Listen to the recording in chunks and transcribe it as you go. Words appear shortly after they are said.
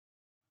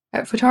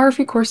At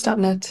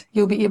photographycourse.net,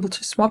 you'll be able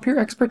to swap your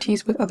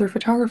expertise with other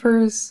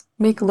photographers,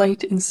 make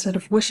light instead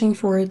of wishing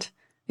for it,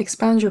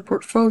 expand your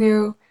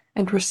portfolio,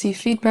 and receive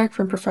feedback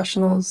from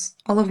professionals,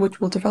 all of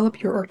which will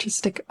develop your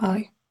artistic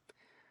eye.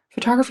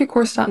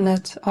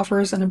 Photographycourse.net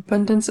offers an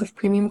abundance of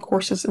premium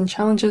courses and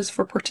challenges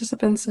for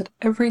participants at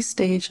every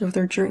stage of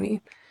their journey,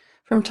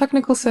 from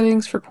technical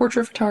settings for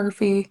portrait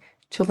photography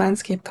to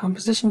landscape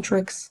composition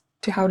tricks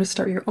to how to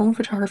start your own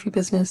photography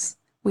business.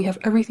 We have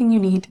everything you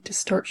need to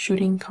start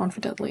shooting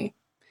confidently.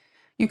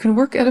 You can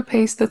work at a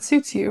pace that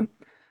suits you.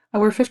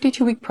 Our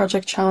 52-week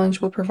project challenge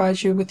will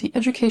provide you with the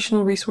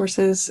educational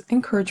resources,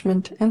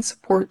 encouragement, and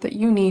support that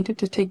you need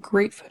to take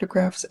great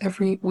photographs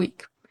every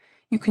week.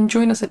 You can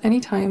join us at any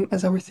time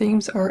as our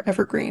themes are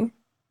evergreen.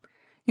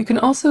 You can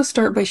also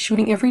start by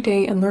shooting every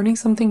day and learning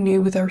something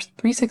new with our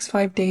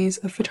 365 Days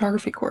of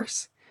Photography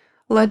course.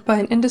 Led by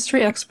an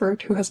industry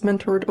expert who has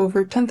mentored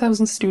over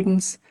 10,000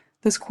 students,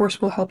 this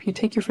course will help you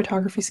take your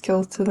photography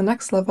skills to the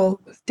next level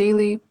with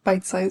daily,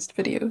 bite-sized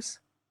videos.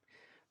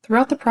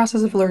 Throughout the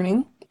process of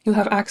learning, you'll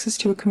have access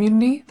to a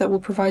community that will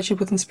provide you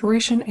with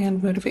inspiration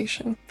and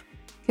motivation.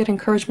 Get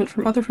encouragement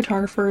from other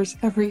photographers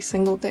every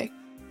single day.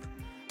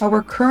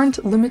 Our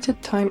current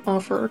limited time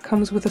offer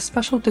comes with a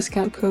special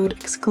discount code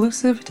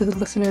exclusive to the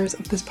listeners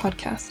of this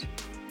podcast.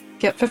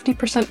 Get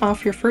 50%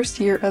 off your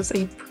first year as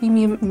a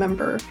premium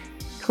member.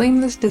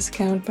 Claim this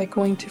discount by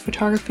going to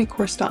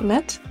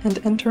photographycourse.net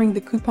and entering the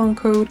coupon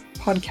code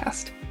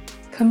PODCAST.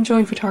 Come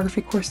join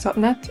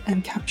photographycourse.net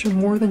and capture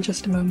more than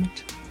just a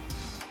moment.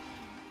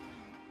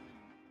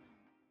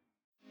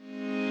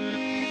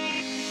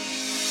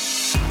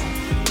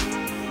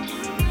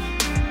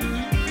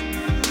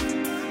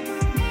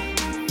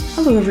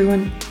 Hello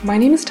everyone, my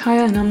name is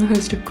Taya and I'm the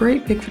host of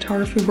Great Big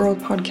Photography World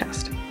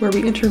podcast, where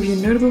we interview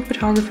notable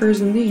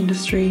photographers in the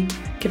industry,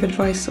 give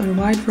advice on a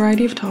wide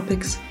variety of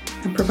topics,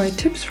 and provide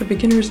tips for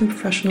beginners and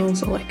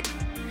professionals alike.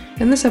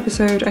 In this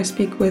episode, I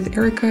speak with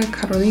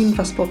Carolin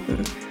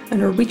Vassbotn, a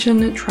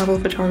Norwegian travel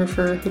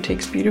photographer who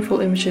takes beautiful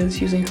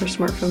images using her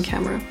smartphone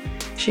camera.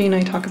 She and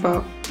I talk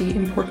about the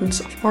importance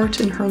of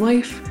art in her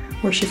life,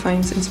 where she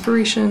finds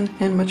inspiration,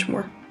 and much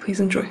more. Please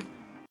enjoy.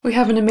 We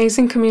have an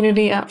amazing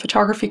community at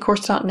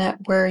photographycourse.net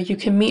where you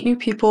can meet new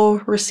people,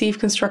 receive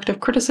constructive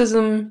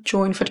criticism,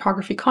 join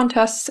photography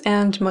contests,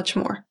 and much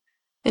more.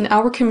 In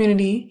our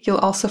community, you'll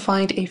also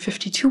find a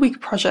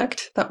 52-week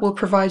project that will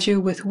provide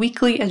you with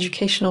weekly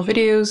educational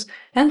videos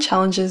and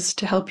challenges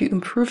to help you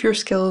improve your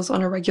skills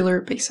on a regular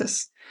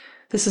basis.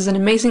 This is an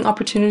amazing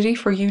opportunity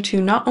for you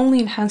to not only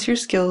enhance your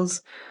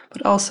skills,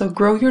 but also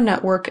grow your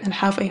network and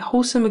have a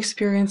wholesome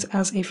experience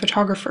as a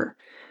photographer.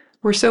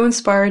 We're so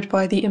inspired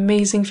by the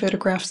amazing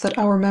photographs that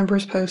our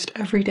members post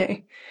every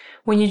day.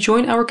 When you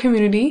join our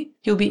community,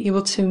 you'll be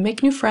able to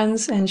make new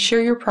friends and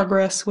share your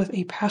progress with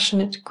a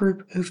passionate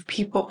group of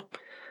people.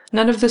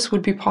 None of this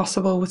would be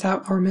possible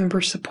without our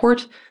members'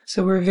 support,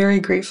 so we're very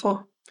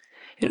grateful.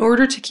 In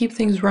order to keep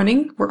things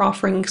running, we're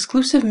offering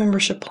exclusive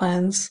membership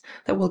plans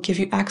that will give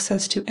you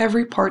access to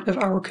every part of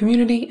our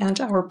community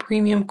and our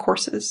premium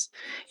courses.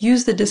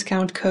 Use the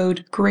discount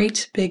code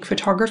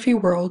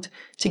GREATBIGPhotographyWorld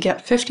to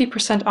get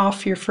 50%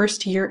 off your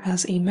first year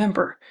as a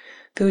member.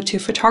 Go to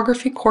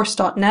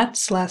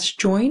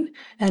photographycourse.net/join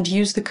and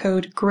use the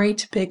code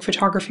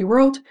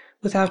GREATBIGPhotographyWorld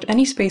without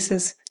any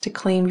spaces to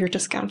claim your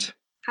discount.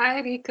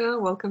 Hi, Rika.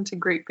 Welcome to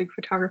Great Big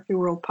Photography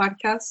World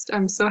podcast.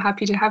 I'm so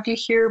happy to have you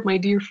here, my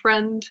dear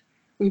friend.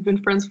 We've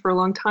been friends for a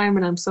long time,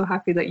 and I'm so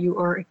happy that you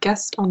are a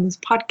guest on this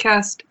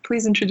podcast.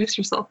 Please introduce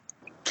yourself.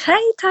 Hi,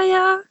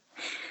 Taya.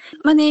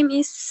 My name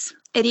is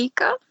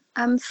Erika.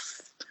 I'm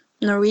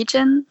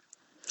Norwegian,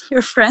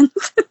 your friend.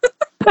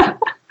 I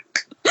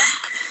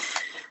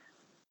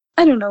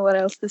don't know what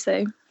else to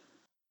say.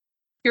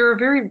 You're a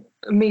very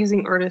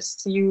amazing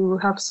artist. You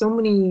have so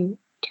many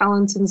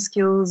talents and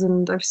skills,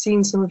 and I've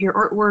seen some of your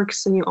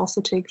artworks, and you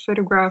also take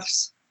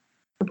photographs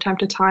from time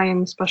to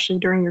time, especially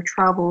during your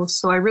travels.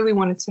 So I really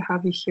wanted to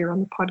have you here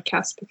on the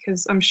podcast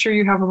because I'm sure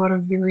you have a lot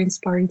of very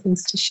inspiring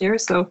things to share.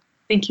 So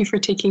thank you for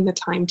taking the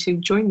time to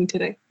join me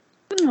today.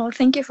 Oh,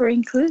 thank you for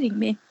including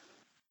me.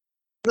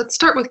 Let's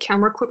start with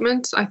camera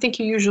equipment. I think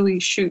you usually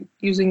shoot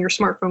using your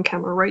smartphone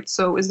camera, right?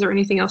 So is there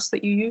anything else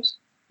that you use?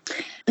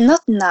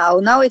 Not now.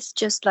 Now it's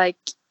just like,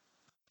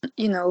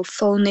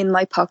 phone in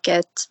my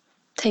pocket,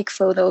 take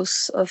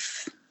photos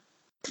of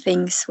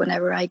things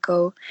whenever I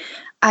go.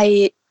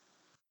 I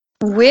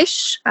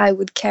wish I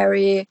would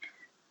carry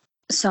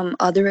some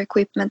other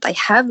equipment. I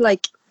have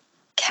like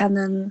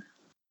Canon,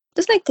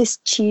 just like this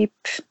cheap,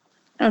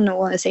 I don't know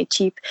want to say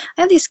cheap.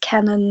 I have this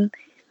Canon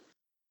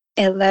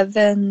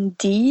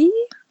 11D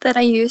that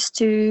I used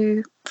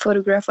to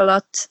photograph a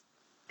lot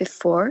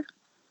before.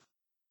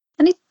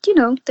 And it,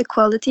 the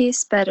quality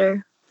is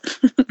better.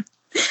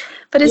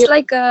 But it's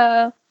like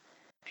a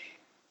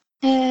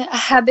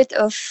habit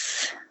of,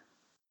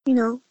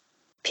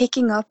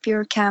 picking up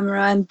your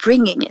camera and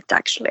bringing it,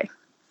 actually.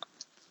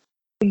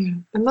 Yeah.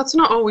 And that's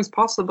not always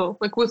possible.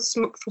 Like for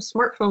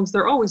smartphones,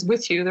 they're always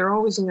with you. They're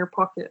always in your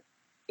pocket.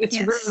 It's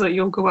rare that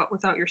you'll go out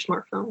without your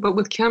smartphone. But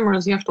with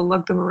cameras, you have to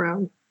lug them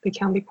around. They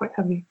can be quite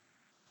heavy.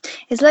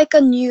 it's like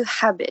a new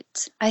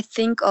habit. I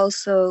think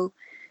also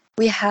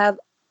we have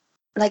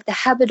like the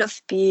habit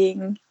of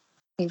being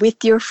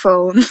with your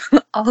phone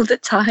all the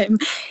time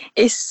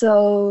is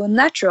so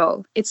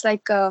natural. It's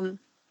like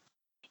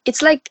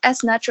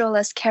as natural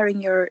as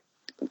carrying your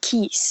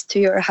keys to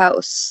your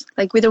house.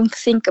 Like we don't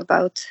think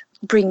about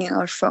bringing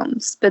our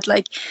phones, but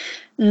like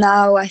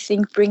now I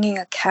think bringing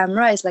a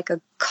camera is like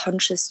a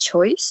conscious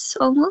choice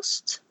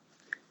almost.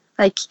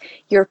 Like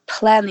you're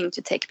planning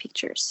to take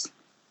pictures.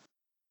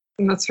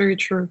 And that's very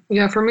true.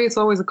 Yeah, for me, it's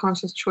always a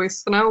conscious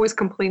choice. And I always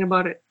complain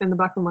about it in the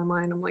back of my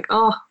mind. I'm like,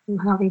 oh, I'm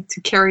having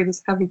to carry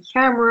this heavy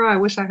camera. I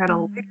wish I had a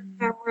lighter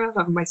camera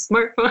on my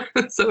smartphone.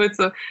 So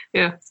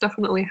it's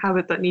definitely a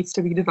habit that needs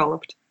to be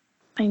developed.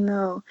 I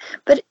know.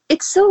 But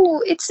it's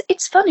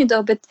funny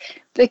though, but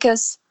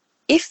because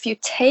if you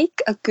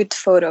take a good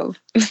photo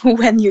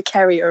when you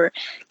carry your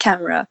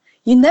camera,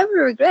 you never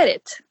regret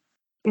it.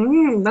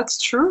 That's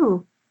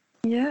true.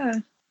 Yeah.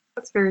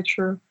 That's very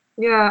true.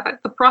 Yeah,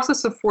 the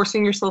process of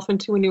forcing yourself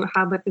into a new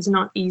habit is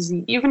not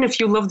easy, even if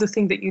you love the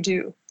thing that you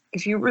do.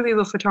 If you really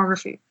love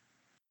photography,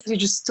 you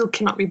just still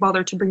cannot be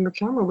bothered to bring your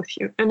camera with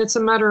you. And it's a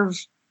matter of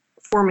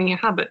forming a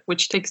habit,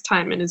 which takes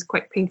time and is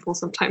quite painful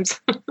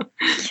sometimes.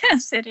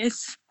 Yes, it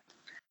is.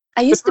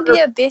 I used to be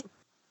a bit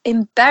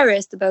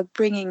embarrassed about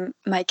bringing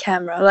my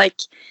camera.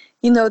 Like,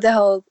 you know, the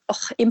whole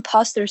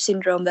imposter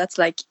syndrome that's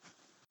like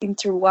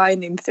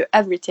intertwining through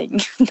everything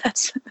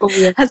that's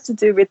has to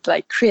do with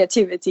like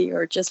creativity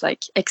or just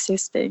like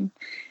existing.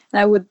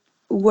 And I would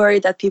worry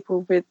that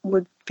people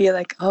would be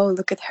like, oh,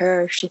 look at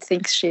her, she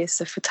thinks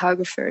she's a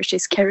photographer,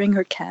 she's carrying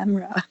her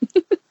camera.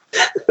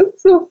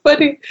 That's so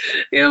funny.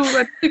 You know, I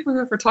don't think we've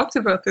ever talked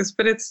about this,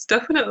 but it's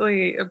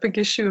definitely a big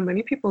issue in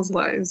many people's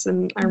lives.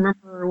 And I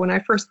remember when I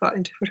first got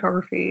into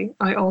photography,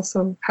 I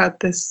also had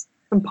this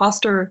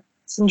imposter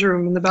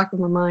syndrome in the back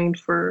of my mind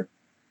for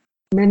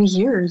many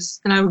years,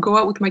 and I would go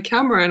out with my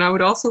camera and I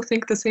would also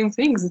think the same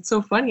things. It's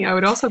so funny. I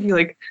would also be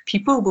like,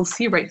 people will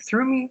see right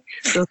through me.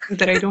 They'll think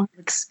that I don't have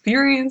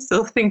experience.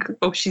 They'll think,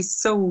 oh, she's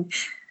so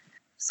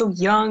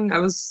young. I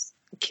was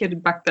a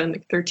kid back then,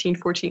 like 13,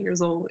 14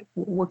 years old. Like,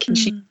 what can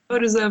she take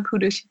photos of? Who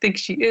does she think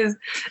she is?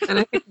 And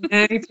I think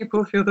many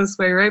people feel this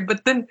way, right?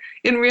 But then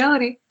in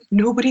reality,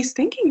 nobody's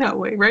thinking that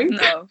way, right?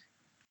 No.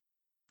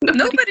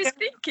 Nobody's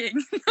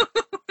thinking.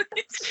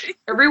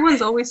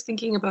 Everyone's always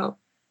thinking about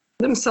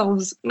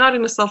themselves, not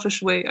in a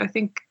selfish way. I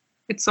think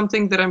it's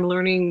something that I'm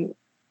learning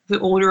the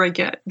older I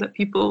get, that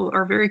people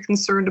are very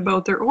concerned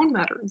about their own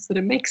matters, that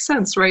it makes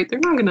sense, right? They're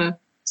not going to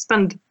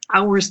spend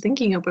hours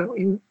thinking about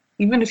you,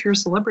 even if you're a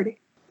celebrity.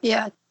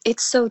 Yeah,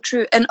 it's so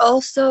true. And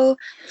also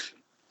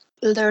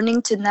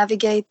learning to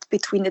navigate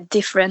between the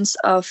difference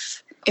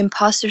of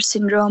imposter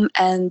syndrome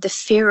and the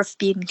fear of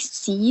being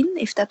seen,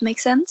 if that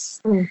makes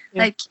sense. Yeah.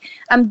 Like,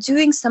 I'm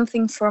doing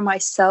something for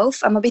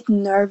myself. I'm a bit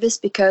nervous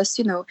because,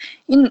 you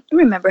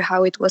remember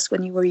how it was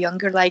when you were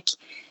younger, like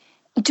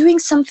doing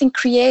something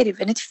creative,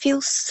 and it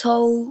feels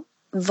so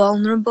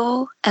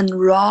vulnerable and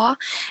raw.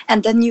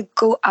 And then you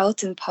go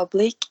out in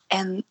public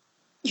and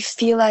you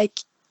feel like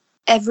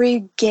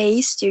every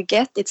gaze you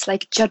get, it's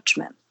like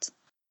judgment.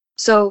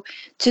 So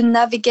to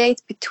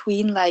navigate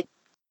between like,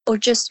 or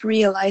just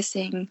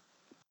realizing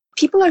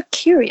people are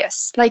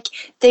curious, like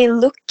they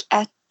look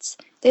at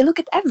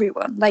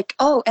everyone, like,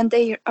 oh, and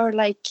they are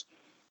like,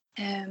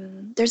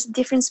 there's a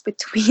difference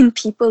between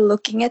people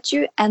looking at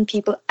you and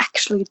people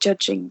actually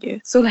judging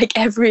you. So like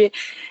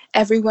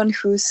everyone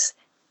whose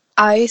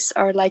eyes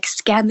are like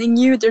scanning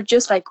you, they're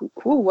just like,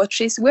 oh, what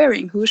she's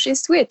wearing, who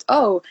she's with,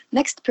 oh,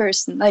 next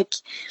person. Like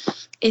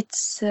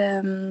it's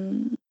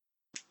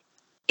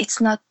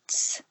not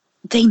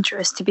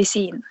dangerous to be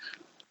seen.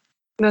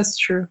 That's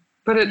true.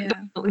 But it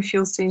definitely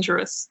feels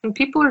dangerous. And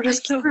people are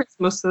just curious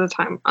most of the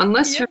time.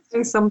 Unless you're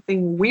doing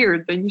something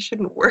weird, then you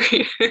shouldn't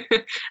worry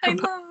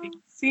about being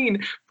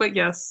seen. But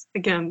yes,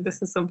 again,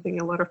 this is something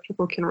a lot of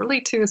people can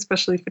relate to,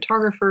 especially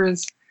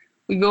photographers.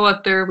 We go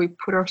out there, we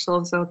put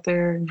ourselves out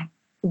there, and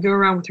we go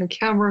around with our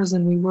cameras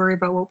and we worry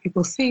about what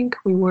people think.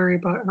 We worry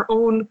about our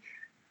own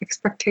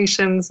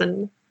expectations,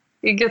 and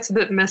it gets a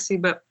bit messy.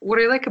 But what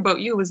I like about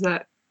you is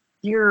that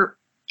you're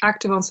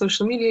active on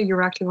social media,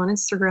 you're active on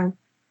Instagram,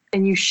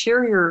 and you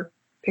share your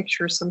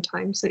pictures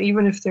sometimes. And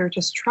even if they're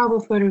just travel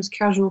photos,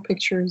 casual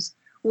pictures,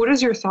 what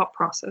is your thought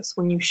process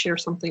when you share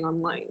something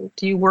online?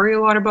 Do you worry a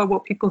lot about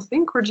what people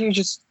think, or do you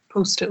just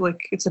post it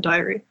like it's a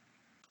diary?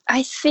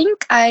 I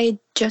think I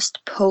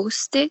just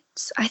post it.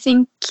 I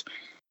think,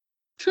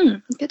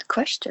 good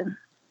question.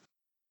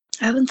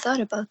 I haven't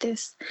thought about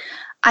this.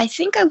 I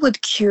think I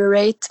would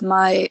curate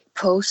my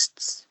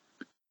posts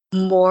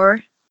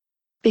more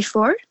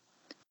before.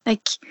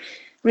 Like,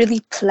 really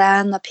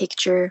plan a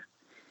picture.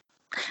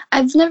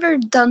 I've never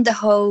done the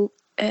whole,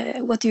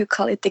 what do you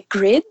call it, the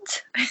grid?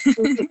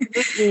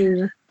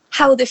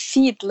 How the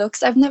feed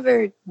looks. I've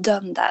never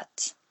done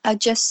that. I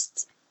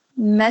just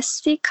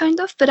messy kind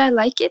of, but I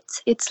like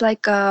it. It's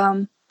like,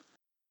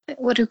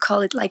 what do you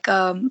call it? Like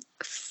a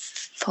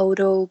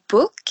photo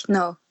book?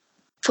 No,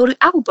 photo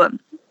album.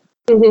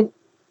 Mm-hmm.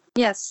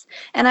 Yes.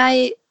 And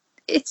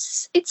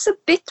it's a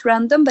bit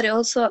random, but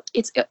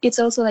it's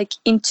also like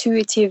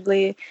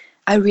intuitively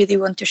I really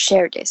want to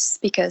share this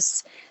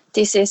because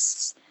this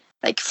is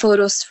like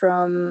photos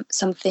from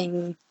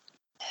something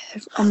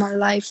on my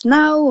life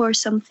now or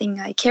something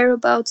I care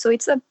about. So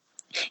it's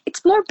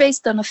more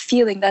based on a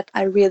feeling that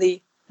I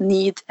really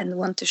need and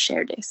want to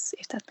share this,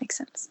 if that makes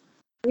sense.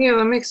 Yeah,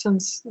 that makes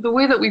sense. The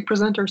way that we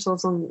present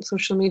ourselves on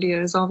social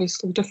media is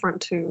obviously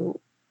different to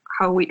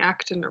how we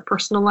act in our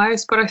personal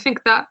lives, but I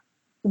think that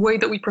way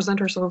that we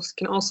present ourselves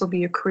can also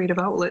be a creative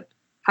outlet.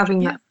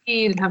 Having Yeah. that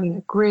feed and having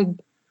a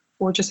grid,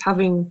 or just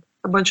having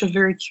a bunch of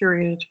very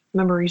curated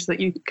memories that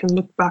you can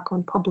look back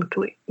on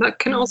publicly. That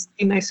can also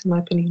be nice, in my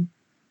opinion.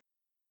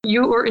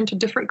 You are into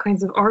different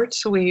kinds of art,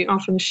 so we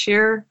often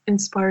share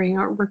inspiring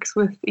artworks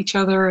with each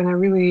other, and I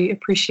really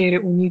appreciate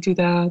it when you do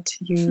that.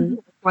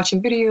 You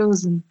watching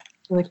videos and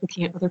you like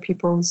looking at other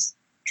people's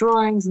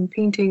drawings and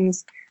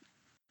paintings.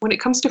 When it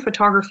comes to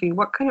photography,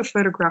 what kind of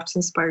photographs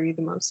inspire you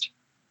the most?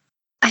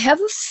 I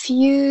have a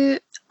few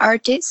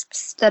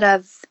artists that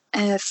I've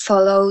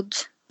followed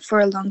for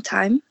a long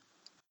time,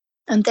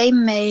 and they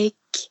make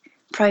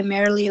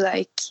primarily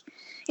like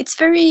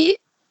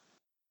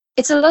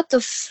it's a lot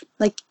of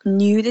like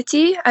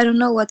nudity. I don't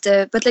know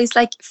but it's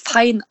like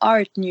fine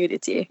art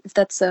nudity, if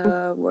that's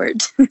a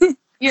word.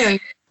 Yeah.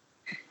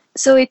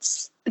 So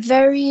it's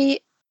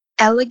very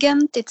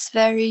elegant.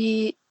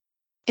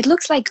 It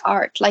looks like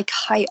art, like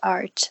high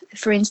art.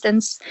 For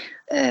instance,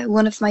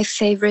 one of my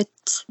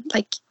favorite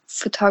like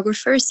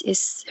photographers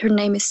her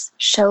name is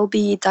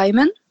Shelby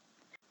Diamond,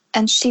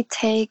 and she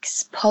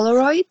takes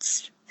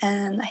Polaroids,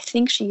 and I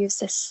think she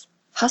uses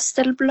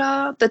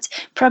Hasselblad, but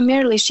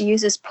primarily she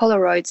uses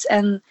Polaroids,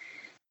 and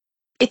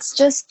it's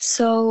just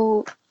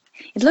so,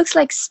 it looks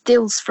like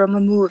stills from a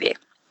movie,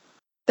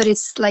 but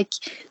it's like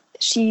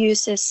she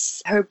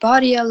uses her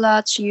body a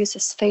lot, she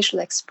uses facial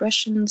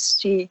expressions,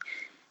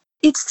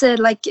 it's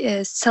like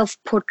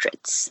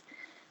self-portraits.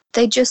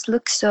 They just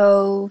look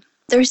so,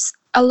 there's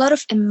a lot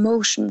of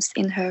emotions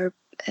in her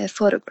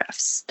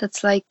photographs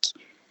that's like,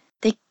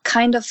 they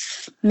kind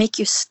of make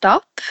you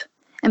stop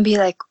and be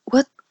like,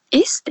 what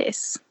is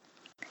this?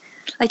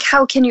 Like,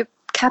 how can you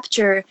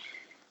capture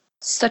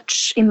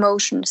such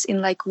emotions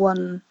in like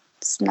one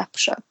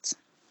snapshot?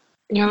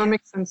 Yeah, that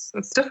makes sense.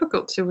 It's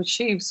difficult to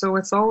achieve, so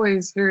it's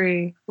always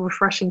very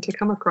refreshing to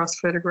come across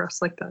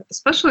photographs like that,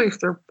 especially if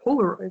they're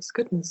Polaroids.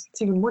 Goodness,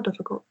 it's even more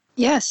difficult.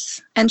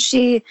 Yes, and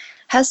she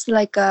has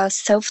like a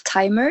self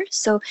timer.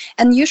 So,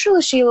 and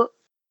usually she'll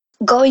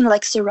go in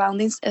like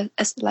surroundings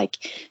as like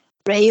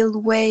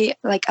railway,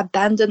 like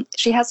abandoned.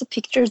 She has a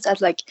picture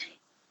that like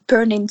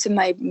burn into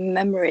my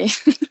memory.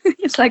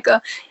 It's like a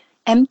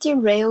empty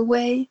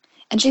railway,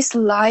 and she's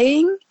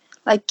lying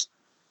like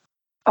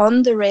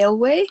on the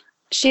railway.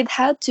 She'd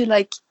had to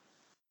like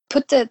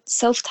put the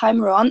self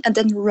timer on and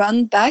then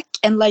run back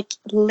and like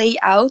lay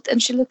out,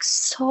 and she looks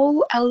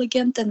so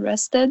elegant and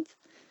rested.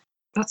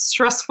 That's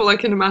stressful. I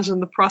can imagine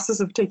the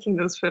process of taking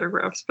those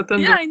photographs, but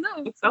then Yeah, I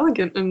know. it's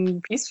elegant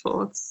and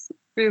peaceful. It's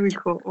really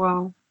cool.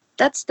 Wow.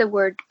 That's the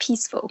word,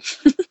 peaceful.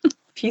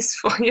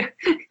 Peaceful, yeah.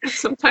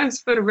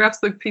 Sometimes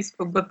photographs look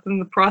peaceful, but then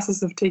the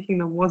process of taking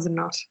them was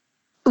not.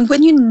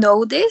 When you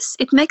know this,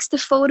 it makes the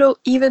photo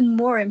even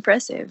more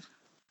impressive.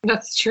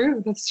 That's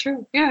true. That's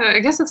true. Yeah, I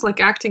guess it's like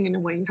acting in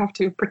a way. You have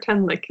to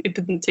pretend like it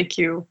didn't take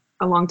you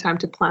a long time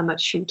to plan that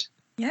shoot.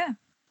 Yeah.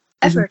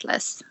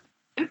 Effortless.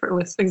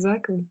 Effortless,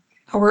 exactly.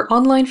 Our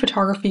online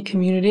photography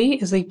community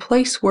is a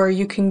place where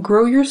you can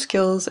grow your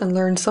skills and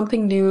learn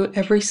something new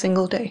every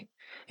single day.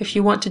 If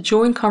you want to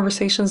join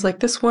conversations like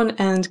this one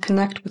and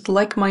connect with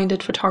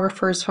like-minded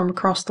photographers from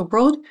across the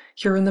world,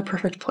 you're in the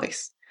perfect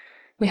place.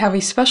 We have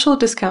a special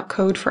discount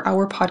code for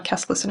our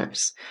podcast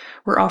listeners.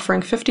 We're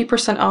offering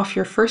 50% off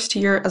your first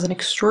year as an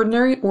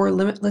extraordinary or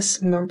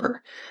limitless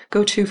member.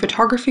 Go to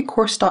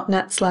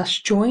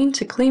photographycourse.net/join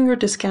to claim your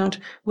discount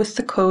with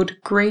the code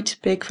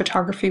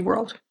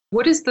GREATBIGPhotographyWorld.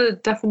 What is the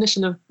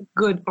definition of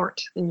good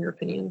art, in your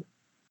opinion?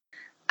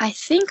 I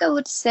think I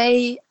would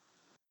say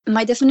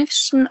my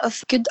definition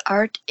of good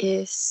art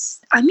is,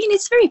 I mean,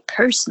 it's very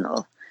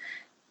personal.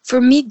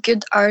 For me,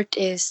 good art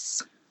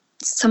is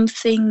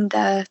something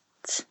that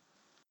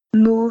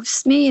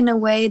moves me in a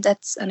way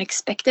that's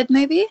unexpected,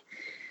 maybe.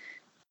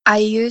 I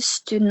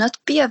used to not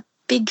be a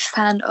big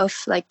fan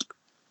of like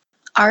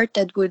art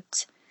that would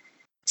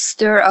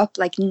stir up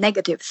like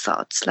negative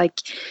thoughts,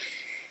 like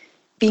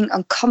being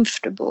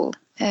uncomfortable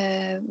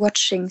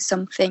watching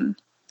something.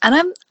 And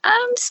I'm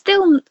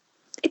still,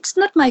 it's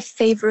not my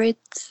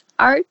favorite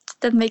art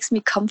that makes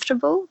me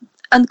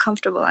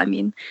uncomfortable, I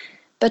mean.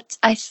 But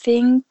I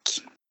think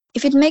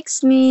if it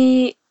makes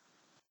me,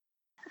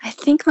 I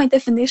think my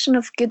definition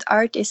of good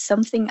art is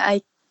something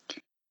I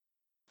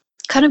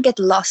kind of get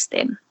lost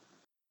in.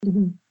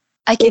 Mm-hmm.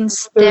 I can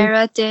stare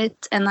at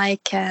it and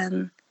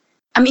I'm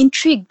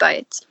intrigued by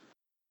it.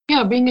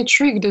 Yeah, being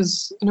intrigued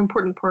is an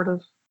important part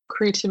of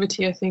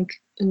creativity, I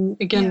think. And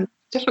again,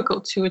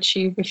 difficult to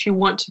achieve if you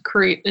want to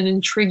create an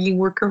intriguing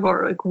work of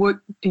art. Like, what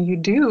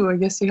do? I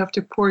guess you have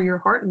to pour your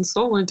heart and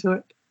soul into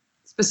it.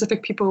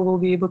 Specific people will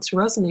be able to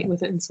resonate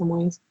with it in some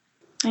ways.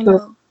 I So,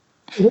 know.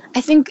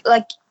 I think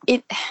like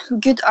it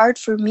good art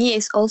for me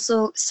is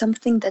also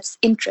something that's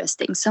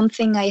interesting,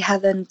 something I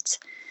haven't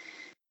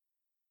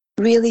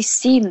really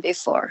seen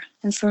before.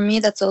 And for me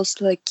that's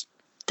also like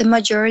the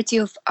majority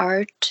of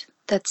art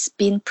that's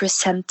been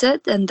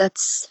presented and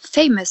that's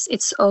famous,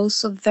 it's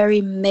also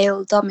very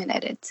male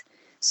dominated.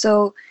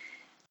 So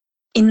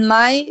in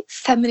my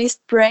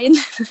feminist brain,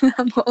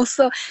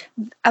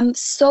 I'm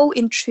so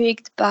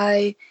intrigued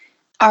by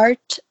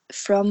art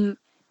from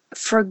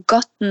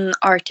forgotten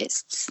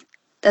artists.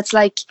 That's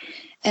like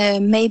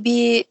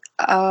maybe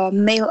a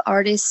male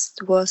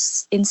artist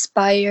was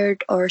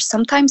inspired, or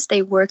sometimes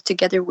they work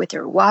together with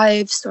their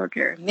wives or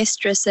their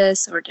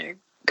mistresses or their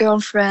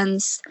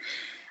girlfriends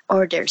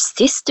or their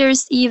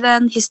sisters,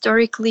 even.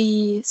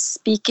 Historically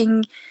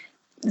speaking,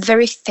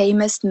 very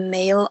famous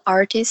male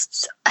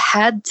artists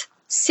had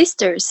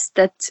sisters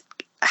that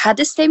had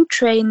the same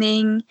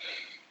training,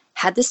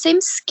 had the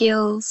same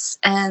skills,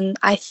 and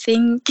I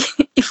think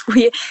if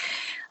we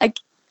like,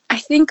 I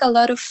think a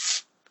lot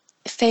of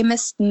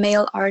famous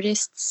male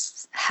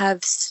artists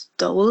have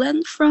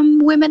stolen from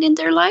women in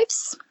their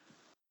lives.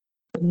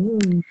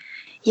 mm,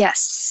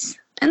 Yes.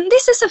 And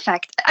this is a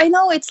fact. I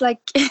know it's like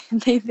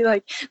maybe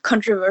like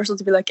controversial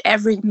to be like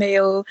every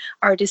male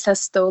artist has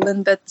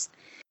stolen, but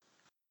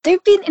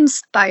they've been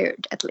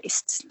inspired at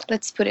least.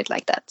 Let's put it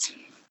like that.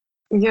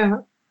 yeah,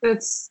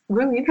 it's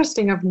really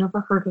interesting. I've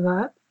never heard of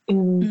that.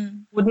 And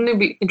Mm. wouldn't it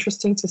be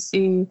interesting to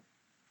see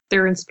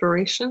their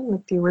inspiration,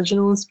 like the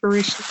original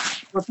inspiration,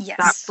 what that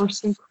Yes.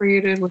 person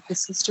created, what the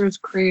sisters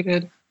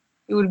created?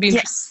 It would be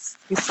interesting Yes.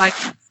 to see side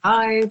by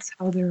sides,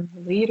 how they're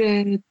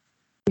related.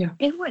 Yeah.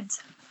 It would.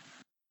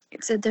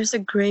 There's a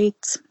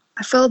great.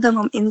 I follow them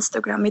on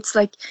Instagram. It's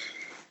like,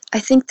 I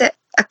think the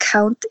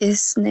account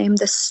is named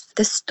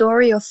the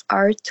Story of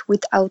Art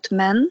Without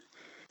Men.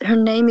 Her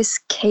name is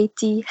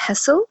Katie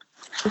Hessel.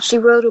 She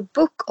wrote a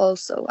book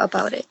also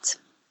about it.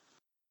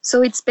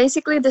 So it's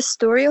basically the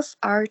story of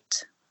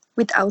art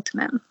without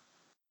men.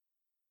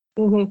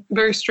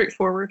 Very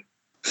straightforward.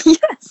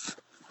 Yes,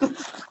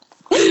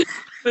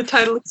 The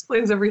title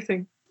explains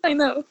everything. I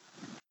know.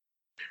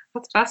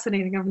 That's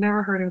fascinating. I've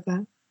never heard of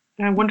that.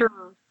 And I wonder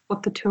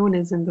what the tone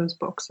is in those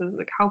books.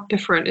 Like, how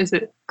different is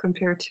it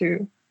compared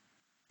to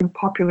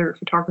popular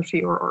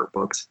photography or art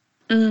books?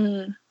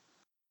 Mm.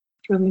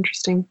 It's really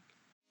interesting.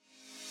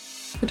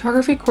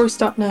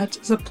 Photographycourse.net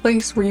is a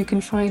place where you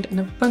can find an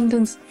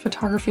abundance of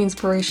photography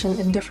inspiration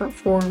in different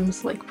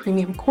forms like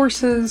premium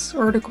courses,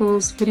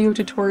 articles, video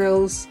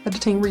tutorials,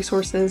 editing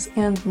resources,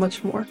 and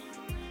much more.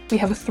 We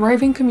have a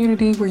thriving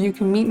community where you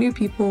can meet new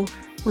people,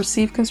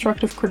 receive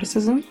constructive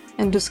criticism,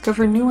 and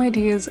discover new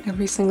ideas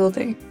every single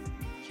day.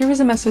 Here is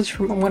a message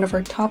from one of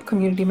our top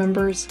community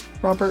members,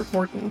 Robert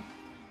Morton.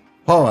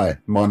 Hi,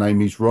 my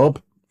name is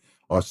Rob.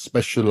 I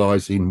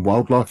specialise in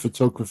wildlife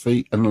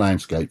photography and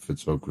landscape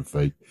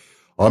photography.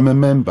 I'm a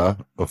member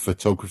of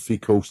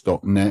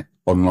photographycourse.net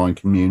online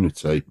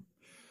community.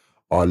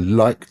 I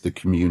like the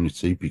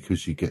community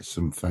because you get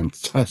some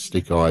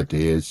fantastic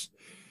ideas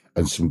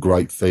and some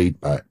great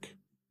feedback.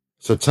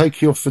 So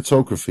take your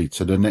photography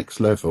to the next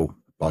level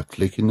by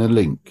clicking the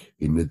link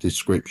in the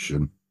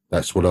description.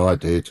 That's what I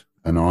did,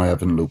 and I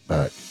haven't looked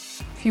back.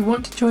 If you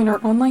want to join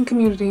our online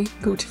community,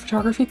 go to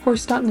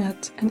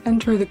photographycourse.net and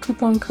enter the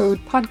coupon code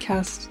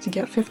PODCAST to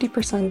get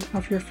 50%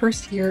 off your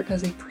first year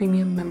as a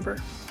premium member.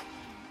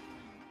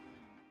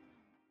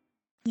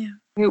 Yeah.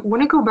 I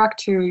want to go back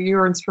to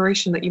your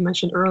inspiration that you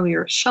mentioned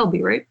earlier,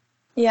 Shelby, right?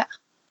 Yeah.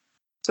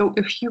 So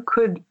if you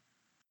could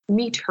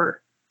meet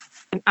her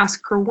and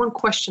ask her one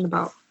question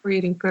about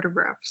creating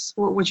photographs,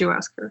 what would you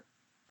ask her?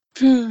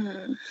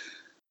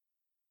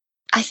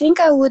 I think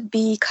I would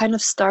be kind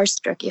of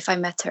starstruck if I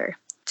met her,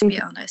 to be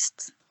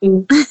honest.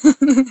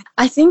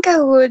 I think I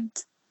would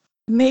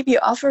maybe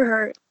offer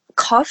her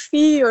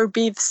coffee or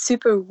be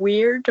super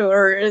weird,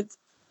 or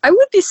I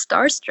would be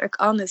starstruck,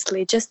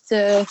 honestly, just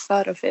the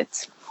thought of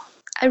it.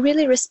 I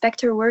really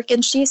respect her work,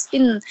 and she's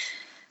been,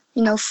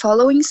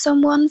 following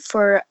someone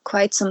for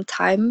quite some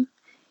time.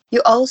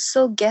 You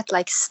also get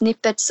like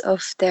snippets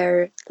of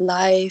their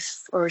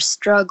life or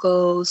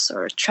struggles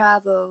or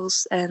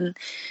travels, and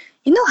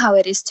you know how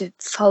it is to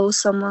follow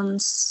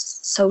someone's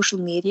social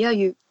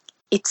media.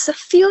 It's a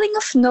feeling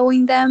of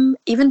knowing them,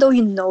 even though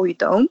you know you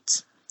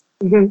don't.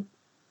 Mm-hmm.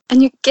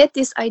 And you get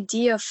this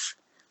idea of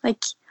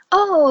like,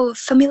 oh,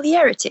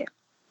 familiarity.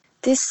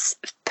 This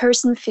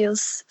person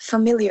feels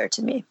familiar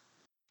to me.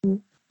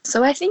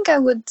 So I think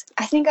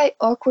I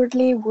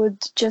awkwardly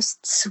would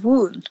just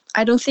swoon.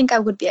 I don't think I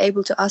would be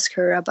able to ask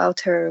her about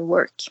her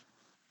work.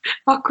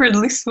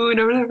 Awkwardly swoon,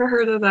 I've never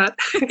heard of that.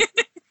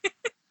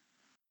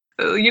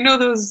 You know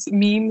those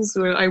memes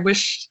where I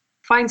wish,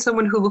 find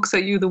someone who looks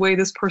at you the way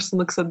this person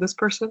looks at this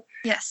person?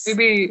 Yes.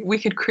 Maybe we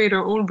could create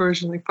our own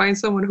version, like find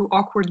someone who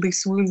awkwardly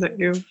swoons at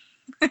you.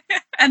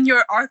 And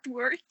your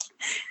artwork.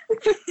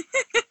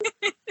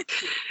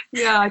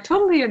 Yeah, I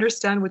totally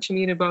understand what you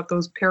mean about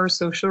those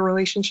parasocial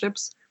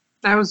relationships.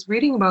 I was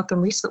reading about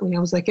them recently. I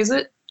was like, is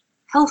it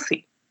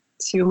healthy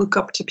to look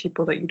up to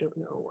people that you don't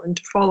know and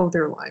to follow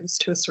their lives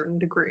to a certain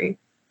degree?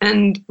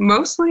 And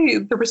mostly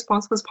the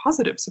response was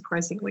positive,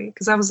 surprisingly,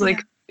 because I was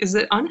like, is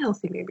it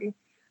unhealthy maybe?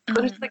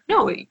 But it's like,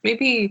 no,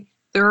 maybe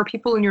there are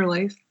people in your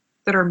life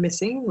that are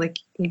missing. Like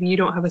maybe you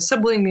don't have a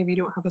sibling, maybe you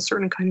don't have a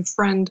certain kind of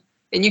friend,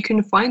 and you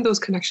can find those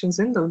connections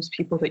in those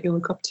people that you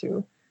look up to.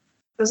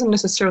 It doesn't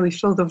necessarily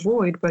fill the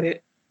void, but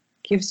it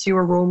gives you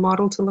a role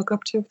model to look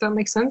up to, if that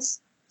makes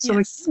sense. So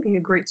it can be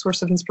a great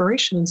source of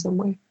inspiration in some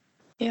way.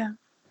 Yeah,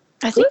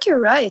 I think you're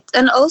right.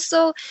 And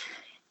also,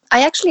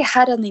 I actually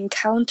had an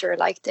encounter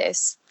like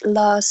this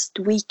last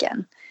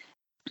weekend.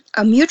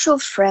 A mutual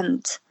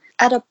friend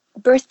at a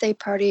birthday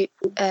party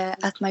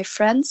at my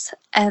friend's,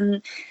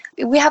 and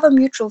we have a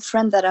mutual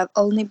friend that I've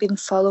only been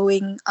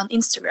following on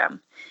Instagram.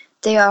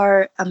 They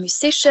are a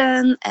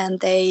musician and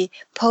they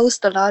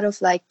post a lot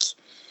of like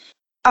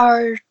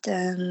art,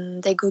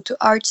 and they go to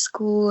art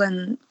school,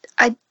 and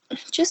I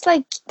just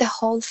like the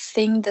whole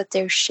thing that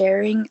they're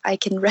sharing. I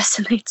can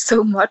resonate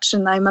so much,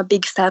 and I'm a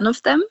big fan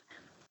of them.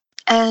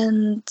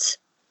 And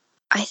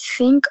I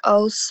think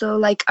also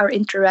like our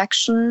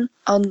interaction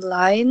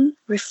online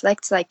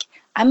reflects like,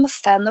 I'm a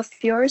fan of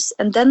yours.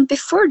 And then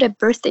before the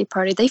birthday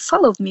party, they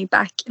followed me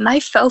back. And I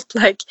felt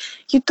like,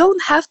 you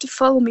don't have to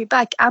follow me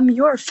back. I'm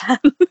your fan.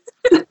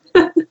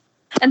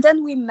 And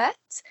then we met.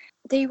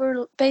 They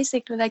were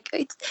basically like,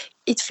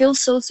 it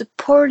feels so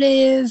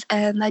supportive.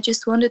 And I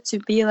just wanted to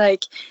be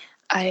like,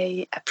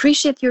 I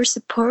appreciate your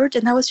support.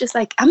 And I was just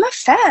like, I'm a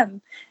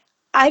fan.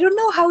 I don't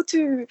know how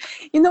to,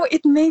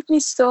 it made me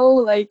so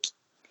like,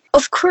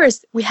 of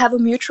course, we have a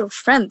mutual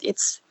friend.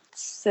 It's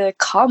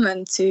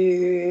common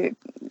to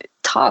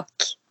talk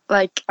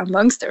like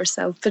amongst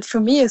ourselves. But for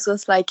me, it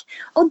was like,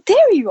 oh,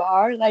 there you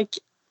are. Like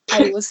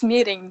I was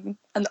meeting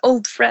an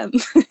old friend.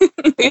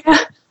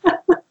 Yeah.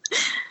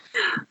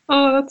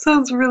 Oh, that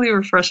sounds really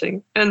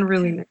refreshing and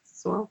really nice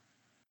as well.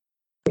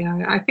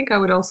 Yeah, I think I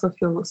would also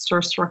feel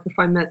starstruck if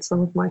I met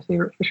some of my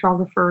favorite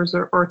photographers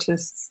or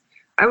artists.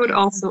 I would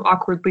also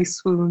awkwardly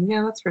swoon.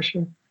 Yeah, that's for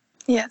sure.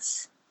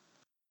 Yes.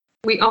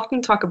 We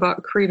often talk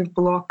about creative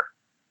block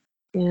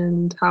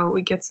and how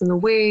it gets in the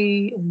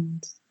way,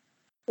 and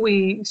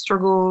we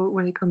struggle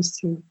when it comes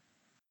to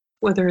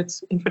whether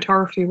it's in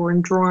photography or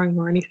in drawing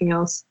or anything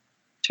else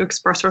to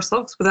express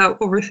ourselves without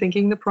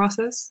overthinking the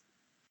process.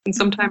 And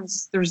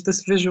sometimes there's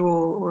this visual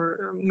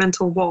or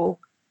mental wall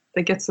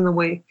that gets in the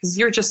way because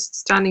you're just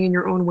standing in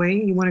your own way.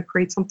 You want to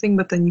create something,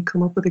 but then you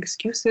come up with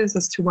excuses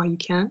as to why you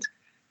can't.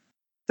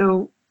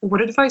 So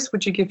what advice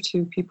would you give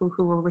to people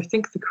who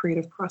overthink the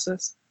creative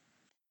process?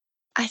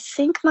 I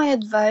think my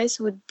advice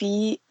would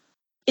be,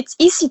 it's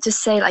easy to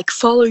say like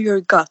follow your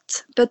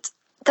gut, but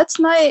that's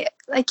my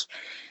like,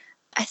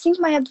 I think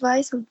my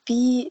advice would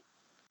be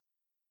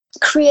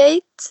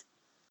create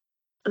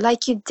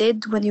like you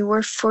did when you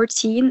were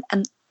 14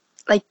 and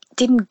like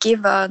didn't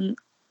give an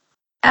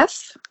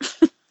F.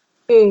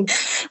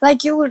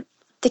 Like you would,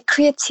 the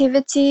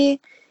creativity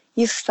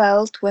you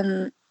felt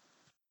when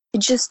you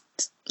just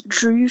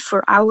drew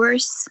for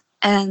hours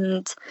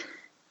and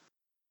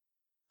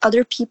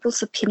other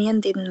people's opinion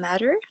didn't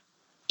matter.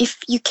 If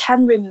you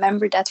can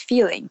remember that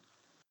feeling,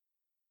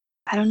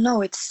 I don't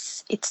know,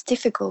 it's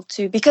difficult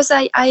to, because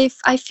I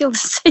feel the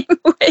same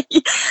way.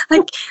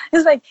 Like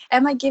it's like,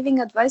 am I giving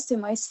advice to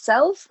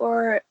myself?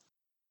 Or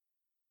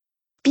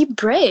be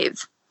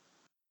brave.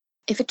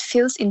 If it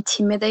feels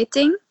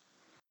intimidating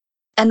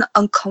and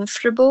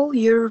uncomfortable,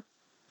 you're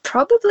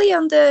probably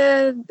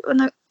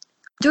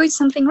doing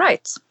something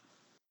right.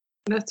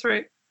 That's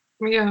right.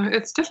 Yeah,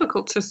 it's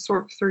difficult to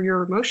sort through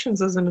your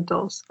emotions as an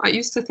adult. I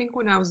used to think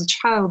when I was a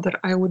child that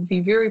I would be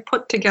very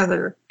put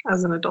together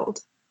as an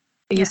adult.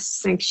 I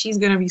used to think she's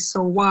going to be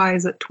so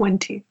wise at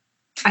 20.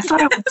 I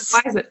thought I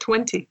was wise at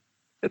 20.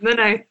 And then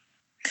I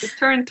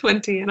turned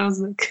 20 and I was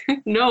like,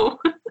 no,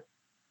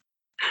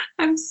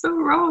 I'm so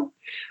wrong.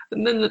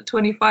 And then at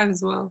 25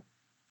 as well.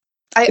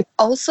 I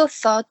also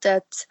thought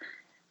that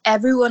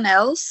everyone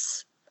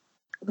else,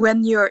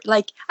 when you're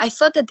like, I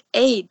thought that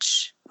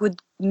age would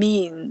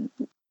mean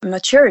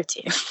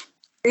maturity.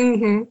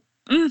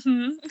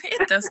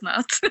 It does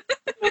not.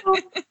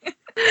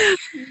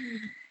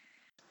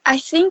 I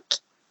think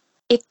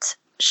it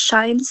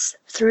shines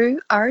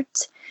through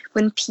art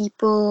when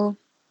people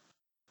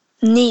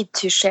need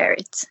to share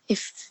it,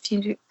 if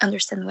you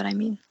understand what I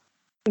mean.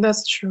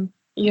 That's true.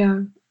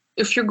 Yeah.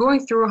 If you're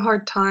going through a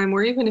hard time,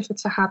 or even if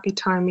it's a happy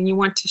time and you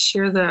want to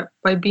share that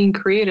by being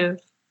creative,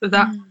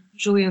 that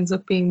usually ends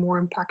up being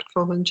more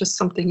impactful than just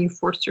something you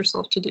forced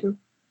yourself to do.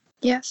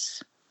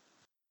 Yes.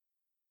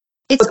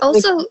 It's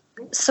also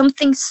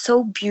something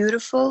so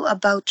beautiful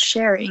about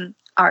sharing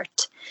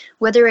art,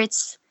 whether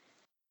it's,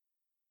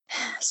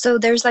 so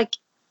there's like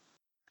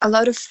a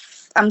lot of,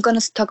 I'm going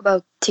to talk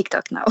about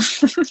TikTok now.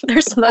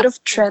 There's a lot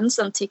of trends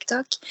on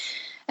TikTok.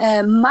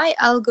 My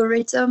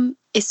algorithm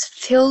is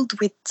filled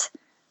with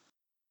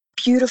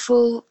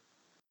beautiful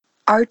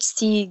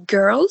artsy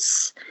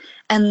girls,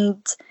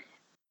 and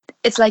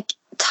it's like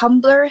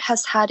Tumblr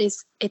has had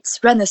its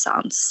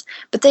renaissance,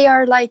 but they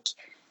are like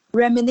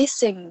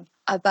reminiscing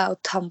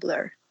about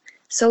Tumblr.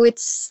 So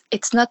it's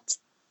not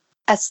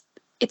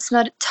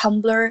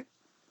Tumblr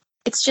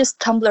it's just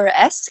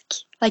Tumblr-esque,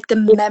 like the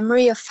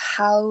memory of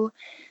how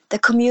the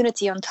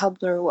community on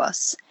Tumblr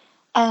was.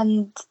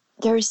 And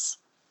there's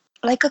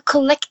like a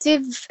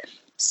collective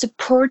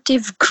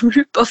supportive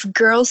group of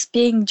girls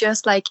being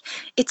just like,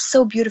 it's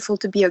so beautiful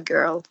to be a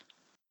girl.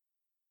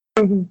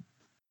 Mm-hmm.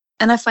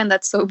 And I find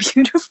that so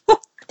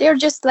beautiful. They're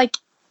just like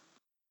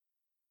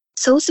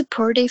so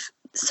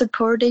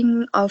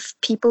supporting of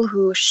people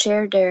who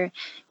share their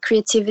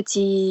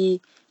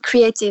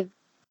creative,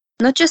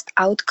 not just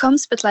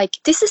outcomes, but like,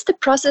 this is the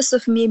process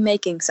of me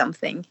making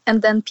something.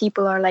 And then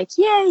people are like,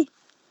 yay.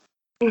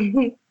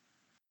 Mm-hmm.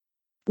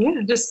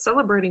 Yeah, just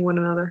celebrating one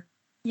another.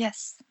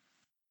 Yes.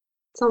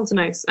 Sounds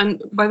nice.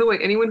 And by the way,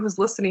 anyone who's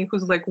listening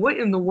who's like, what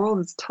in the world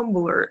is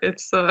Tumblr?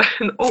 It's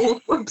an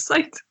old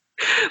website,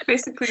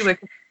 basically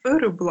like a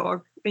photo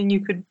blog, and you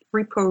could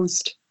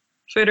repost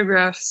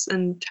photographs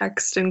and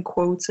text and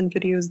quotes and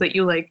videos that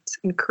you liked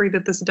and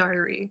created this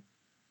diary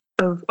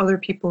of other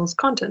people's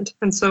content.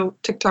 And so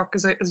TikTok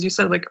is, as you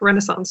said, like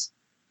Renaissance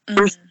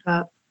version of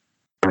that,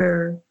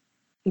 where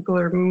people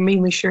are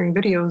mainly sharing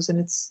videos, and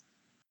it's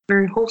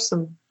very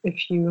wholesome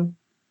if you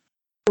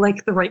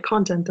like the right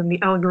content and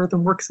the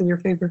algorithm works in your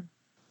favor.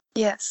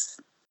 Yes.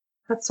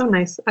 That's so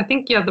nice. I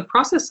think, yeah, the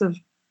process of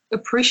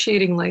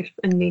appreciating life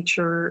and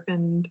nature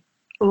and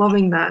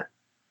loving that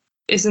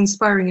is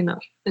inspiring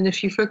enough. And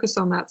if you focus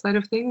on that side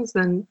of things,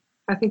 then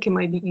I think it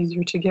might be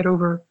easier to get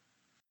over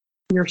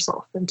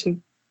yourself and to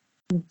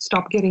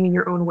stop getting in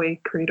your own way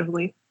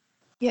creatively.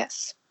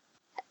 Yes.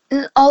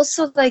 And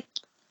also, like,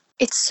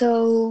 it's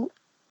so,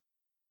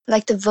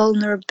 like, the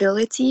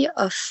vulnerability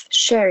of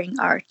sharing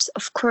art.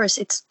 Of course,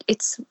 it's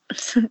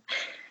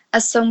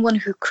as someone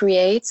who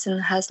creates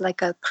and has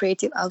like a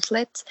creative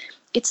outlet,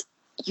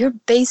 you're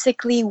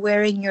basically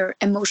wearing your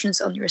emotions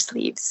on your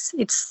sleeves.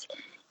 It's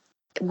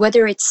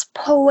whether it's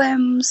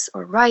poems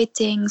or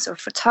writings or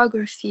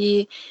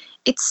photography,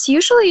 it's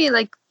usually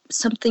like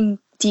something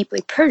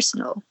deeply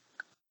personal.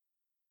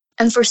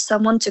 And for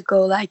someone to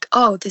go like,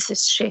 oh, this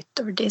is shit,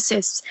 or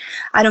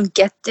I don't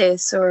get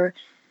this,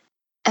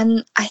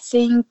 and I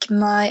think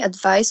my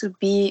advice would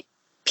be,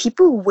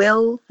 people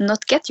will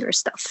not get your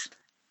stuff.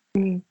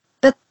 Mm.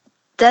 But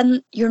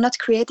then you're not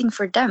creating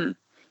for them.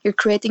 You're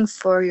creating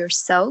for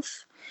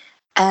yourself.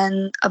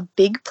 And a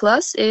big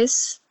plus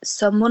is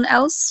someone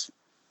else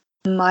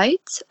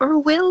might or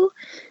will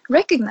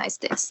recognize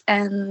this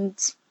and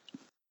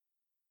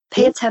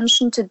pay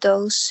attention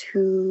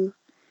to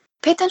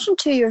pay attention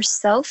to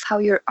yourself, how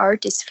your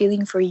art is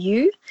feeling for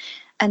you,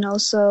 and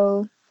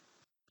also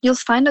you'll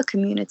find a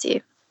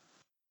community.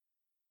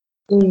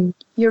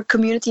 Your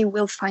community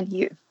will find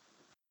you.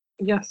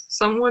 Yes,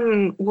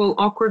 someone will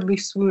awkwardly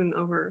swoon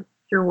over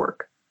your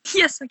work.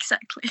 Yes,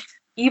 exactly.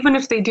 Even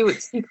if they do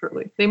it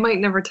secretly. They might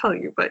never tell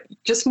you, but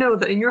just know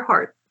that in your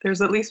heart,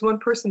 there's at least one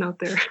person out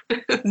there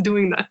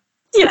doing that.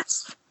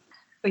 Yes.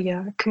 But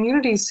yeah,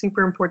 community is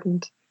super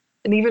important.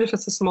 And even if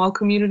it's a small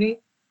community,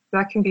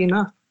 that can be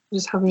enough.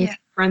 Just having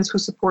friends who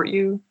support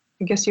you.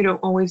 I guess you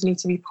don't always need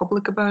to be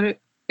public about it.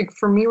 Like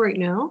for me right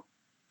now,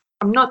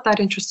 I'm not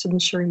that interested in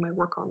sharing my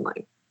work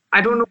online. I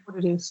don't know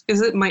what it is.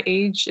 Is it my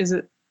age? Is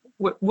it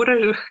what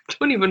I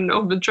don't even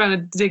know. I've been trying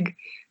to dig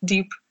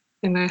deep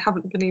and I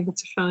haven't been able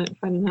to find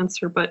an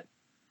answer. But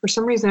for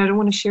some reason, I don't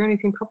want to share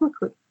anything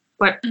publicly.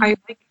 But I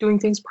like doing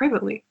things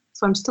privately.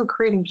 So I'm still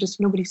creating, just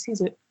nobody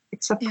sees it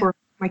except for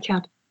my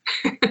cat.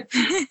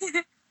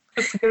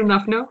 That's good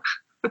enough, no?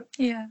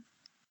 Yeah.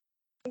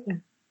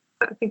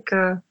 I think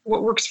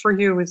what works for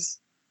you is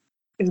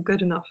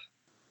good enough.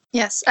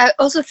 Yes, I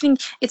also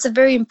think it's a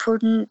very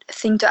important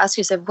thing to ask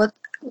yourself,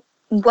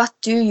 what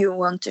do you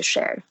want to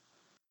share?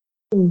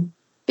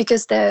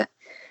 Because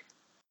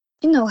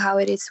you know how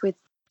it is with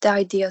the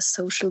idea of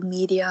social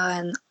media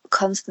and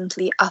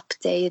constantly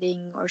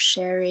updating or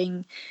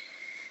sharing.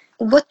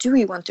 What do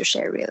we want to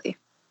share, really?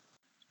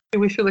 Do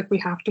we feel like we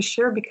have to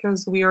share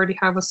because we already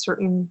have a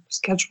certain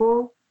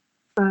schedule?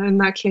 In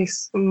that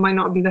case, it might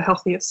not be the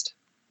healthiest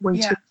way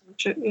to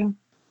approach it.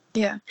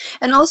 Yeah.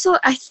 And also,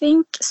 I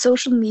think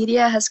social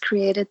media has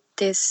created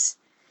this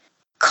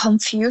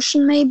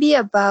confusion maybe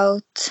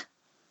about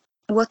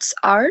what's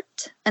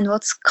art and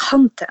what's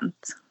content.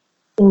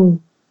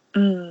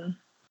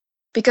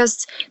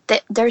 Because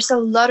there's a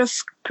lot of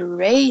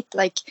great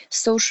like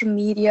social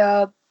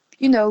media,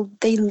 you know,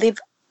 they live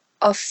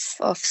off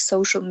of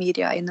social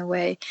media in a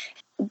way.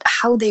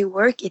 How they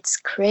work, it's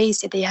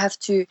crazy. They have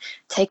to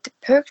take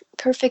the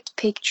perfect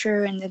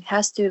picture, and it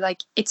has to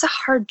like, it's a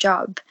hard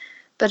job.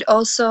 But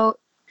also,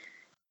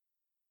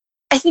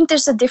 I think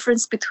there's a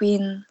difference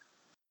between,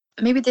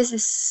 maybe this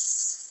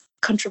is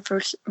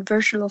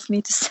controversial of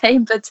me to say,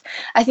 but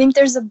I think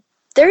there is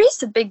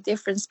a big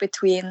difference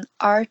between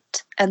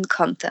art and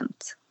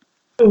content.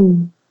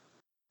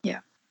 Yeah.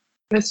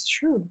 That's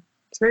true.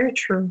 It's very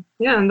true.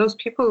 Yeah, and those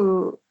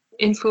people,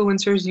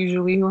 influencers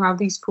usually, who have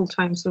these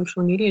full-time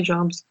social media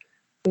jobs,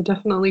 they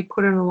definitely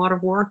put in a lot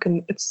of work,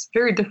 and it's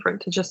very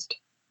different to just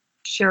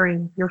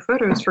sharing your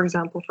photos, for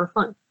example, for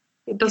fun.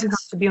 It doesn't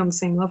have to be on the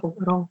same level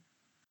at all.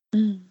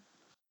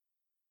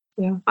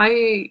 Yeah,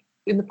 I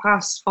in the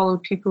past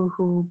followed people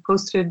who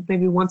posted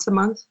maybe once a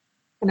month,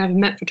 and I've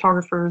met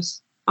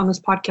photographers on this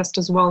podcast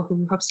as well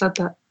who have said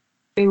that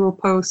they will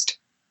post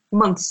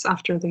months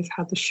after they've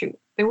had the shoot.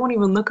 They won't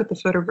even look at the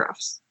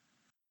photographs.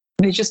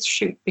 They just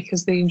shoot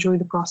because they enjoy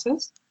the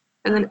process.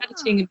 And then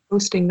editing and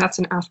posting, that's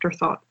an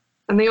afterthought.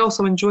 And they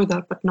also enjoy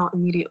that, but not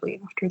immediately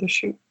after the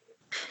shoot.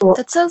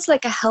 That sounds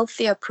like a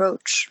healthy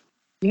approach.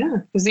 Yeah,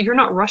 because you're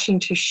not rushing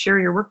to share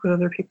your work with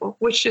other people,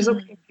 which is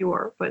okay if you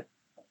are, but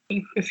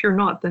if you're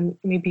not, then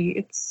maybe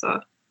it's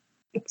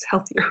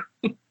healthier.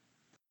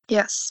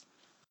 Yes.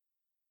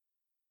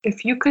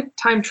 If you could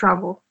time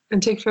travel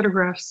and take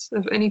photographs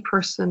of any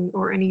person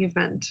or any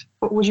event,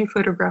 what would you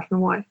photograph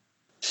and why?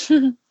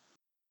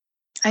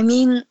 I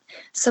mean,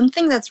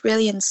 something that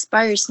really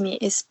inspires me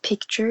is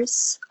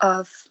pictures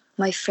of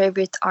my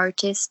favorite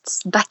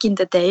artists back in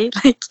the day,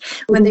 like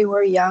when they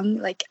were young.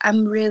 Like,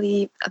 I'm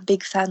really a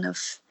big fan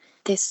of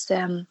this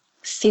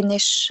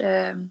Finnish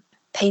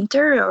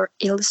painter or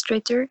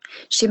illustrator.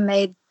 She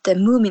made the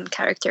Moomin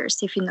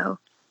characters, if you know.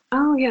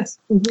 Oh, yes.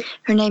 Mm-hmm.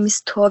 Her name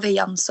is Tove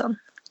Jansson.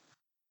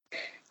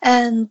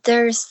 And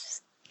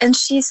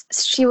she's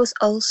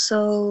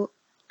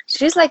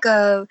like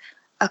a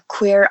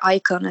queer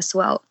icon as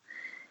well.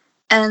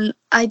 And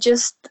I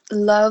just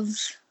love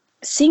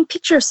seeing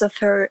pictures of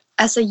her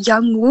as a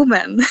young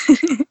woman.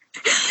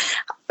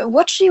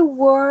 What she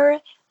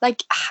wore,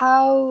 like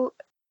how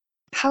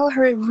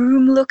her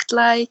room looked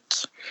like.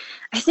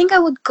 I think I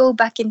would go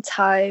back in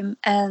time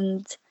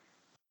and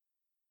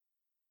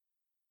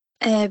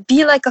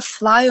be like a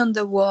fly on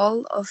the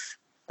wall of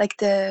like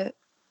the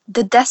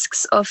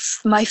desks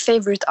of my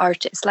favorite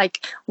artists.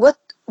 Like what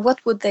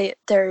would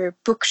their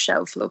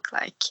bookshelf look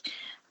like?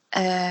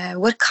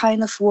 What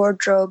kind of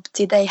wardrobe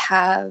did they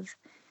have?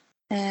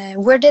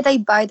 Where did they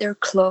buy their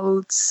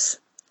clothes?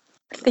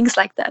 Things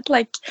like that.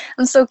 Like,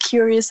 I'm so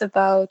curious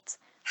about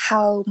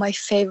how my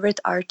favorite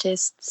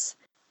artists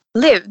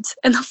lived.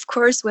 And of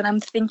course, when I'm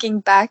thinking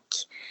back,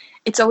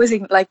 it's always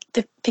like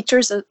the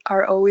pictures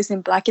are always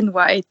in black and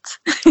white.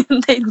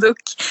 They look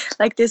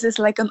like this is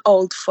like an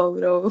old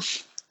photo.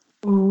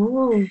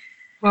 Oh,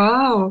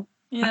 wow.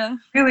 Yeah.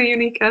 Really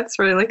unique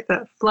answer. I like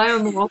that. Fly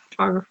on the wall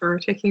photographer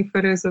taking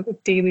photos of the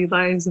daily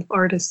lives of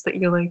artists that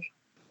you like.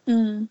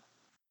 Mm.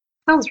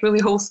 Sounds really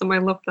wholesome. I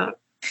love that.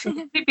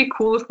 It'd be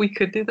cool if we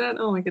could do that.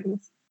 Oh my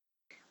goodness.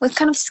 What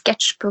kind of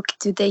sketchbook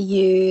do they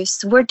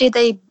use? Where did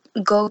they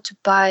go to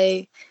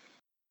buy,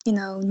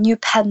 new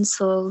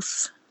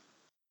pencils?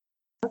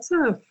 That's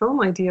a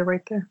film idea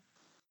right there.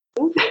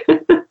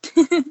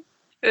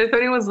 If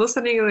anyone's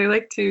listening and they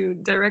like to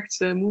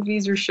direct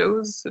movies or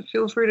shows,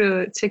 feel free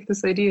to take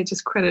this idea.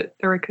 Just credit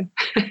Erica.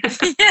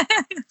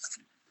 Yes.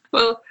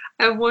 Well,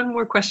 I have one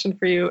more question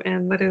for you,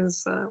 and that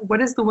is,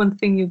 what is the one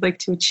thing you'd like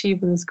to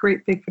achieve in this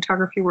great big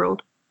photography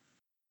world?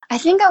 I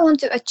think I want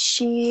to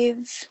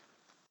achieve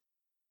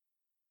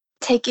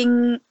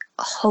taking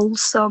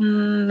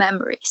wholesome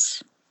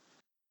memories.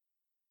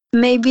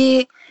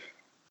 Maybe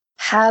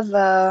have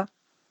a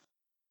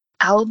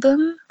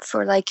album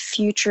for like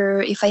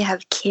future, if I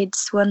have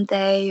kids one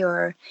day,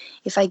 or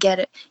if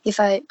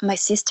my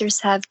sisters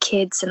have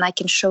kids and I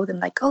can show them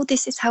like, oh,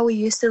 this is how we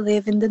used to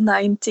live in the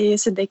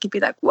 90s, and they could be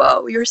like,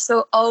 whoa, you're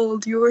so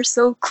old, you were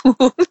so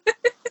cool.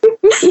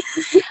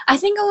 I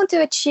think I want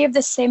to achieve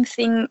the same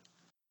thing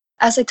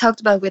as I talked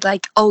about with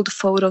like old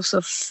photos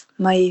of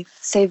my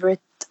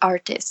favorite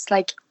artists,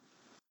 like,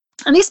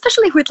 and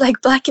especially with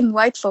like black and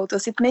white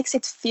photos, it makes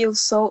it feel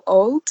so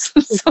old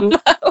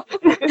somehow.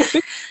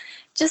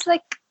 Just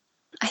like,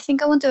 I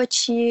think I want to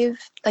achieve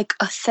like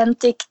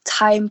authentic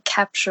time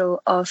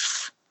capsule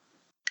of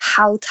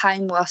how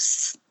time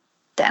was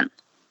then.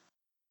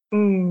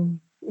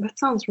 That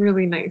sounds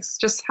really nice.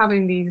 Just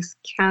having these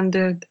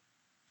candid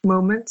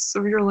moments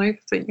of your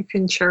life that you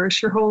can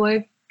cherish your whole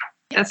life.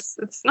 Yes,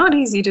 it's not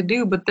easy to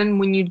do, but then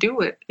when you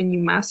do it and you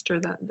master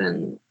that,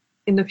 then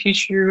in the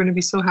future you're going to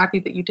be so happy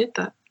that you did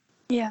that.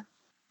 Yeah.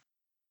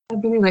 I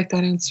really like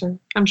that answer.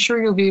 I'm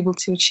sure you'll be able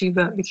to achieve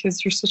that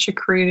because you're such a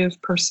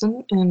creative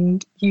person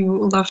and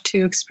you love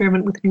to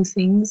experiment with new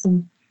things.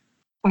 And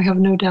I have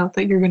no doubt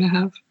that you're going to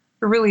have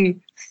a really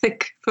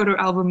thick photo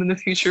album in the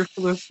future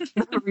full of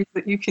memories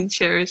that you can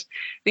cherish.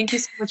 Thank you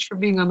so much for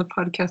being on the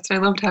podcast. I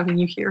loved having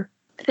you here.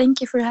 Thank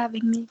you for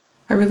having me.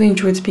 I really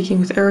enjoyed speaking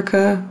with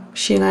Erica.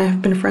 She and I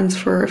have been friends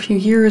for a few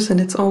years,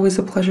 and it's always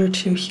a pleasure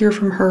to hear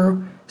from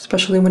her,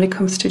 especially when it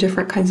comes to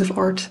different kinds of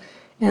art.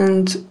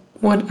 And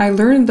what I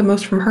learned the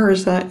most from her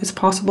is that it's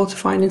possible to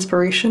find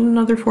inspiration in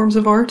other forms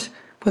of art,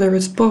 whether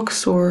it's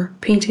books or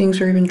paintings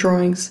or even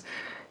drawings.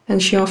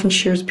 And she often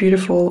shares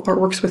beautiful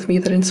artworks with me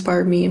that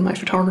inspire me in my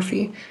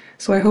photography.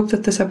 So I hope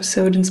that this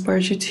episode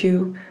inspires you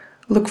to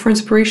look for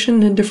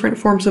inspiration in different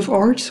forms of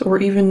art, or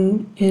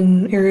even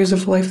in areas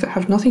of life that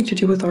have nothing to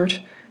do with art,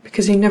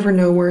 because you never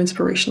know where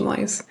inspiration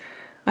lies.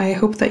 I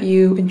hope that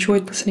you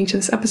enjoyed listening to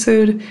this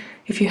episode.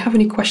 If you have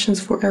any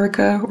questions for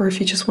Erica, or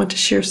if you just want to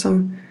share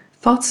some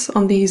thoughts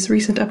on these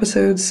recent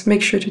episodes,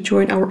 make sure to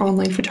join our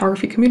online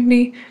photography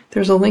community.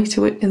 There's a link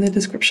to it in the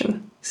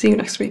description. See you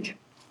next week.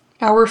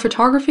 Our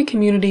photography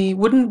community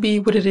wouldn't be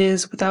what it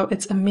is without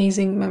its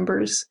amazing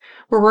members.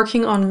 We're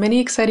working on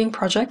many exciting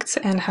projects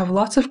and have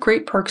lots of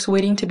great perks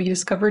waiting to be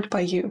discovered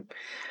by you.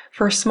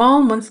 For a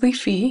small monthly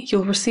fee,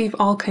 you'll receive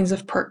all kinds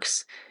of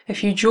perks.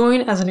 If you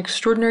join as an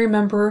extraordinary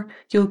member,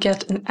 you'll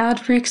get an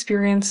ad-free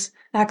experience,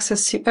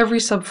 access to every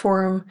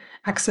subforum,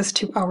 access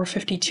to our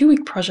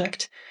 52-week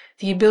project,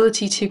 the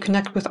ability to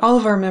connect with all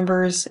of our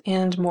members,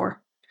 and more.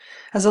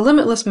 As a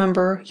Limitless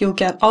member, you'll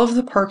get all of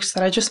the perks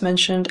that I just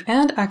mentioned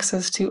and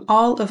access to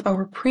all of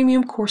our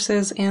premium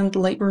courses and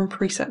Lightroom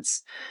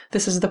presets.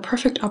 This is the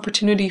perfect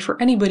opportunity for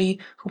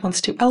anybody who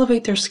wants to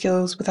elevate their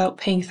skills without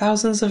paying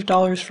thousands of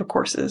dollars for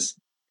courses.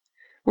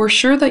 We're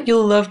sure that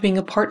you'll love being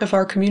a part of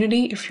our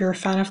community if you're a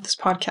fan of this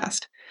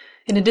podcast.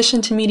 In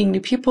addition to meeting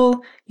new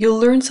people, you'll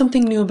learn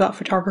something new about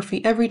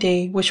photography every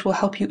day, which will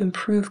help you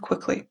improve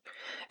quickly.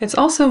 It's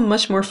also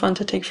much more fun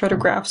to take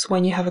photographs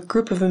when you have a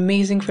group of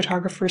amazing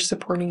photographers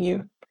supporting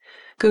you.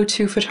 Go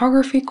to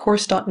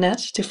photographycourse.net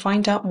to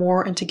find out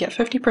more and to get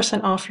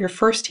 50% off your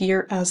first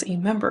year as a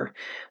member.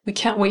 We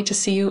can't wait to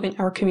see you in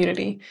our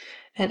community.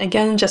 And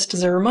again, just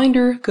as a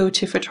reminder, go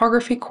to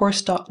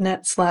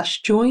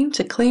photographycourse.net/join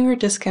to claim your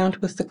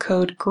discount with the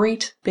code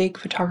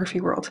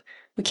GREATBIGPhotographyWorld.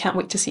 We can't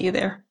wait to see you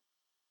there.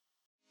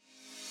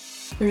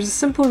 There's a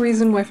simple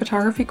reason why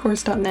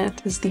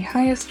photographycourse.net is the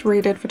highest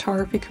rated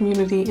photography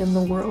community in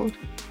the world.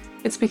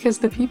 It's because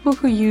the people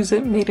who use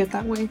it made it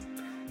that way.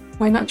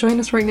 Why not join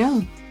us right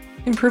now?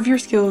 Improve your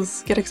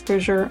skills, get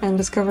exposure, and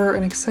discover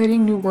an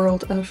exciting new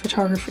world of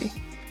photography.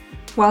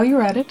 While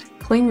you're at it,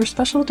 claim your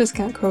special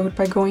discount code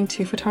by going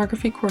to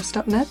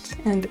photographycourse.net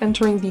and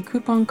entering the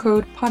coupon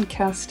code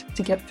PODCAST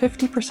to get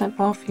 50%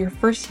 off your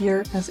first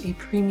year as a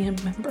premium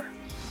member.